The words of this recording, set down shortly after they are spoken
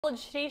College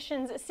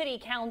Station's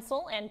City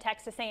Council and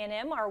Texas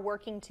A&M are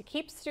working to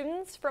keep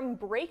students from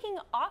breaking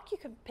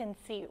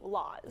occupancy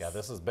laws. Yeah,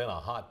 this has been a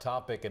hot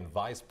topic, and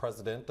Vice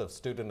President of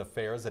Student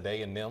Affairs at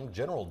A&M,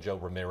 General Joe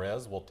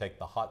Ramirez, will take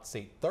the hot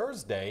seat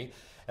Thursday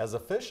as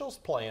officials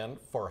plan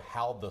for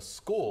how the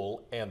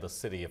school and the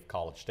city of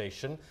College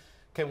Station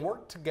can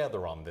work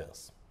together on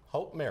this.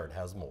 Hope Merritt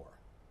has more.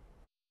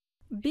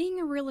 Being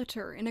a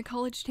realtor in a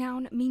college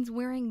town means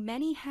wearing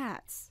many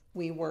hats.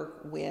 We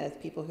work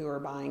with people who are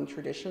buying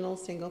traditional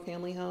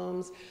single-family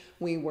homes.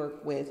 We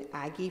work with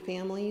Aggie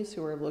families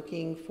who are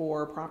looking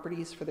for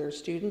properties for their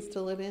students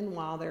to live in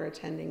while they're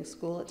attending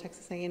school at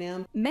Texas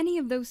A&M. Many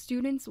of those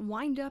students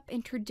wind up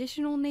in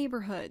traditional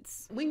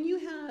neighborhoods. When you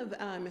have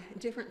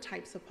different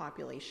types of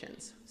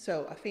populations,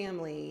 so a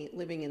family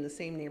living in the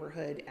same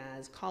neighborhood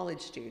as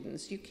college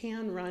students, you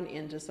can run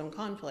into some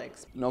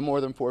conflicts. No more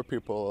than 4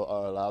 people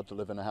are allowed to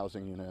live in a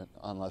housing unit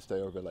unless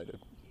they are related.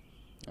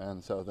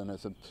 And so then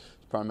it's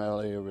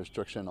primarily a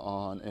restriction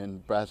on, in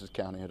Brazos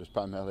County, it is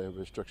primarily a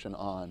restriction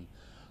on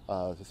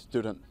the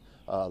student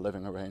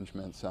living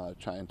arrangements,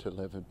 trying to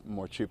live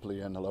more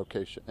cheaply in a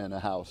location, in a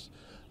house,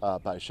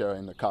 by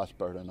sharing the cost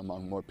burden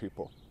among more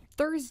people.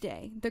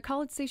 Thursday, the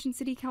College Station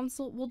City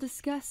Council will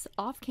discuss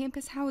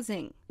off-campus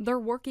housing. They're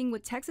working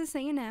with Texas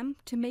A&M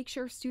to make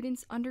sure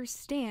students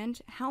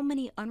understand how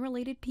many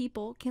unrelated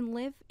people can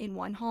live in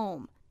one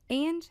home,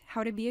 and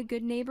how to be a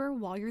good neighbor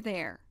while you're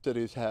there.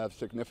 Cities have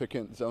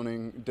significant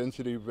zoning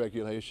density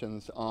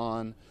regulations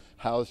on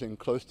housing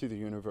close to the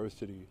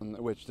university,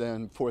 which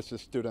then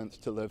forces students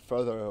to live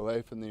further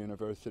away from the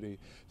university,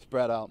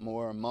 spread out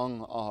more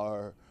among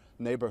our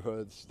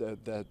neighborhoods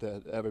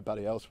that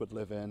everybody else would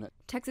live in.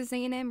 Texas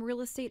A&M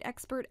real estate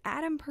expert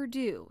Adam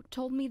Perdue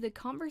told me the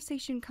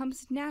conversation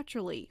comes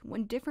naturally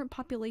when different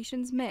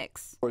populations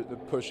mix. We're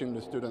pushing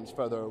the students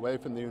further away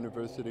from the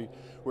university.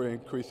 We're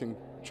increasing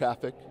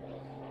traffic.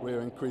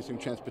 We're increasing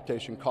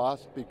transportation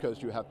costs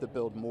because you have to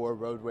build more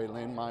roadway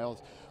lane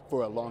miles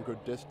for a longer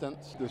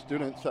distance. The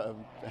students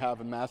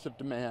have a massive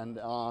demand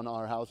on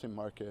our housing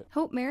market.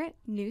 Hope Merritt,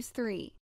 News 3.